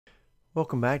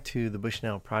Welcome back to the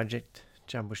Bushnell Project.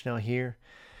 John Bushnell here.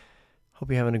 Hope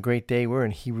you're having a great day. We're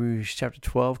in Hebrews chapter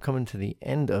 12, coming to the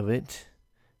end of it.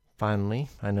 Finally,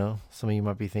 I know some of you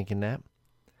might be thinking that.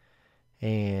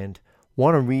 And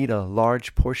want to read a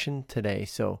large portion today.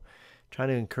 So trying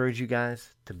to encourage you guys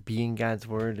to be in God's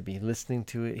Word, to be listening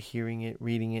to it, hearing it,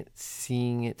 reading it,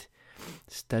 seeing it,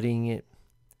 studying it.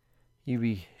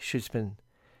 You should spend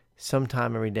some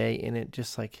time every day in it,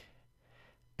 just like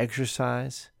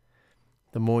exercise.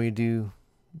 The more you do,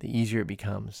 the easier it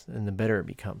becomes and the better it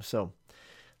becomes. So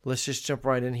let's just jump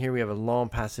right in here. We have a long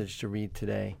passage to read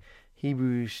today.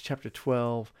 Hebrews chapter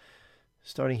 12,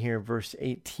 starting here at verse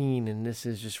 18. And this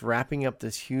is just wrapping up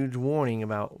this huge warning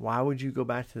about why would you go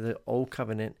back to the old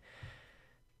covenant?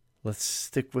 Let's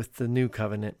stick with the new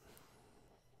covenant.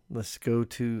 Let's go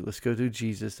to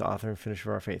Jesus, the author and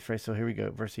finisher of our faith. Right, so here we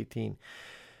go, verse 18.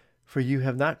 For you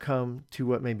have not come to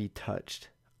what may be touched,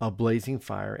 a blazing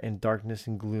fire, and darkness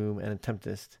and gloom and a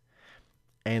tempest,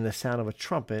 and the sound of a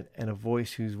trumpet, and a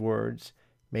voice whose words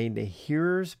made the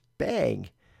hearers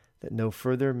beg that no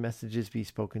further messages be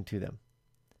spoken to them.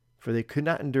 For they could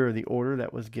not endure the order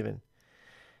that was given.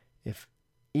 If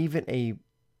even a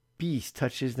beast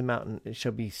touches the mountain, it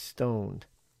shall be stoned.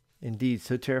 Indeed,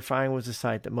 so terrifying was the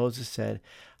sight that Moses said,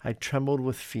 I trembled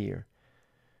with fear.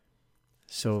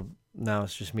 So now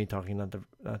it's just me talking,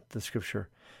 not the scripture.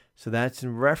 So that's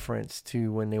in reference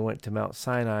to when they went to Mount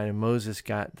Sinai and Moses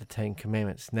got the 10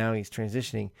 Commandments. Now he's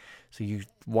transitioning. So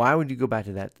why would you go back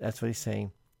to that? That's what he's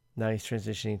saying. Now he's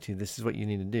transitioning to this is what you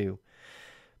need to do.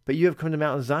 But you have come to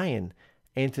Mount Zion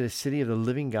and to the city of the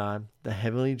living God, the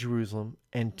heavenly Jerusalem,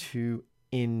 and to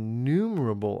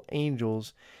innumerable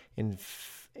angels in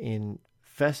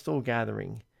festal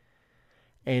gathering,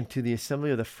 and to the assembly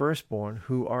of the firstborn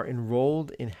who are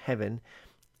enrolled in heaven,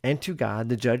 and to God,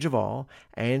 the judge of all,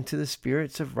 and to the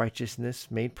spirits of righteousness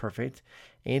made perfect,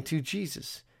 and to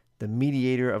Jesus, the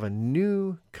mediator of a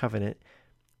new covenant,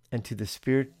 and to the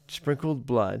Spirit sprinkled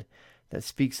blood that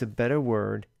speaks a better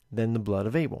word than the blood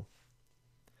of Abel.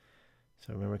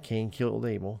 So remember, Cain killed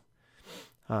Abel,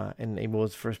 and Abel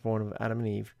was the firstborn of Adam and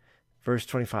Eve. Verse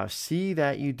 25, see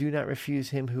that you do not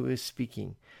refuse him who is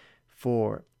speaking,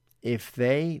 for if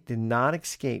they did not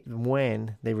escape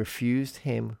when they refused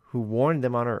him who warned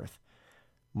them on earth,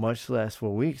 much less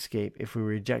will we escape if we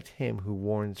reject him who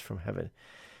warns from heaven.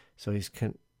 So he's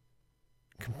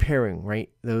comparing, right,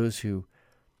 those who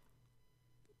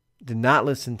did not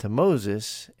listen to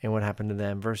Moses and what happened to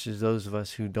them versus those of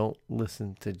us who don't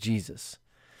listen to Jesus,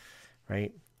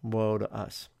 right? Woe to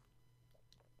us.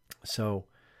 So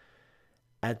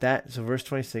verse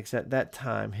 26, at that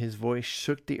time his voice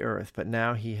shook the earth, but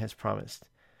now he has promised,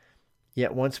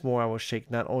 yet once more I will shake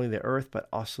not only the earth, but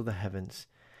also the heavens.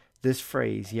 This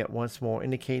phrase, yet once more,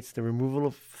 indicates the removal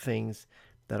of things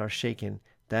that are shaken,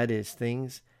 that is,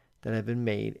 things that have been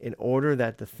made, in order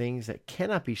that the things that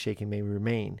cannot be shaken may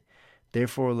remain.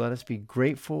 Therefore, let us be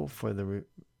grateful for the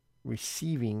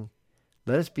receiving.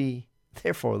 Let us be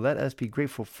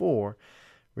grateful for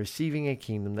receiving a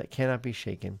kingdom that cannot be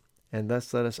shaken. And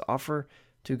thus let us offer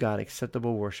to God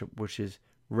acceptable worship, which is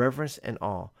reverence and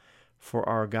awe, for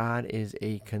our God is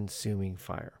a consuming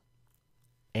fire.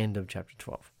 End of chapter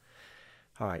 12.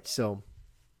 All right, so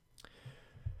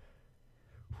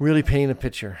really painting a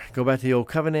picture. Go back to the old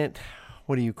covenant.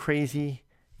 What are you, crazy?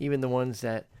 Even the ones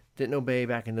that didn't obey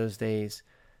back in those days,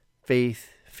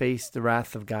 faced the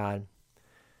wrath of God,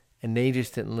 and they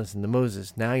just didn't listen to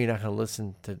Moses. Now you're not going to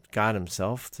listen to God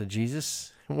himself, to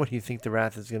Jesus. What do you think the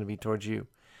wrath is going to be towards you?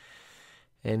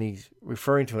 And he's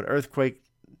referring to an earthquake.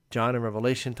 John in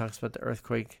Revelation talks about the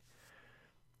earthquake.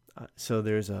 So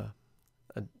there's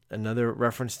another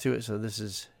reference to it. So this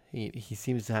is he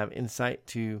seems to have insight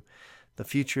to the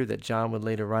future that John would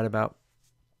later write about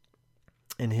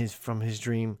from his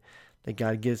dream that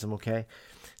God gives him. Okay,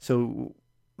 so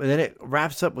but then it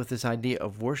wraps up with this idea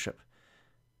of worship.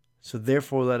 So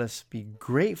therefore, let us be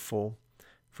grateful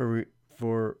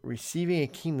for receiving a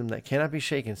kingdom that cannot be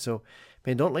shaken. So,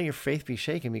 man, don't let your faith be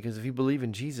shaken, because if you believe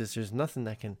in Jesus, there's nothing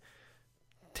that can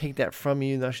take that from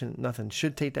you. Nothing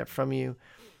should take that from you.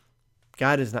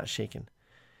 God is not shaken.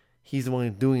 He's the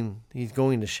one he's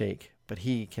going to shake, but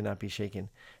he cannot be shaken.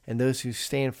 And those who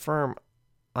stand firm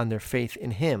on their faith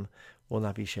in him will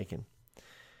not be shaken.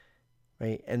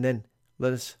 Right? And then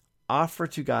let us offer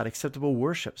to God acceptable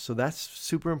worship. So that's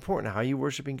super important. How are you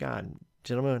worshiping God?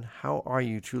 Gentlemen, how are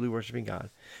you truly worshiping God?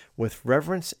 With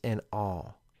reverence and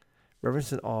awe.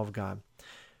 Reverence and awe of God.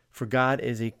 For God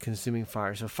is a consuming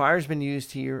fire. So fire's been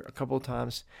used here a couple of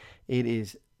times. It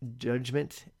is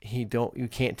judgment. You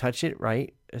can't touch it,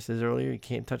 right? It says earlier, you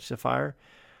can't touch the fire.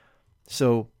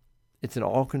 So It's an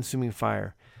all-consuming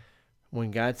fire.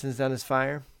 When God sends down his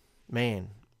fire, man,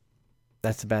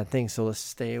 that's a bad thing. So let's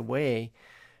stay away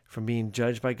from being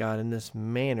judged by God in this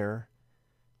manner,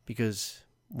 because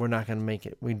we're not going to make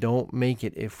it. We don't make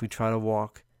it if we try to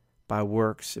walk by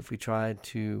works, if we try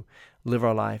to live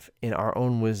our life in our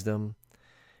own wisdom,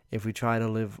 if we try to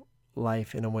live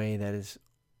life in a way that is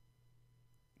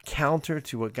counter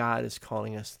to what God is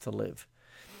calling us to live.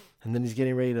 And then he's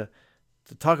getting ready to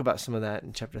talk about some of that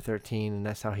in chapter 13, and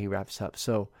that's how he wraps up.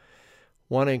 So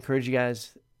want to encourage you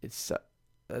guys. It's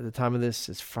at the time of this,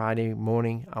 it's Friday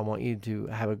morning. I want you to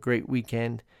have a great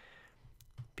weekend.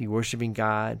 Be worshiping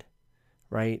God,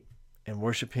 right? And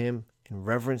worship him in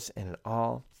reverence and in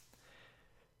awe.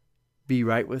 Be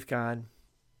right with God.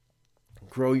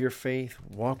 Grow your faith.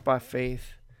 Walk by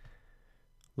faith.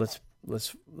 Let's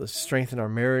strengthen our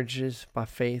marriages by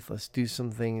faith. Let's do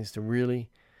some things to really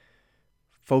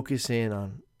focus in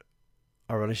on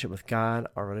our relationship with God,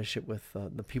 our relationship with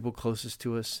the people closest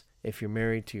to us. If you're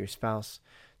married, to your spouse,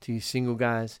 to you single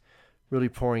guys, really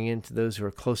pouring into those who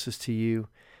are closest to you,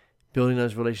 building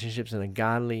those relationships in a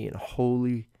godly and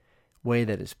holy way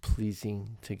that is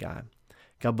pleasing to God.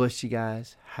 God bless you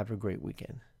guys. Have a great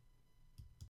weekend.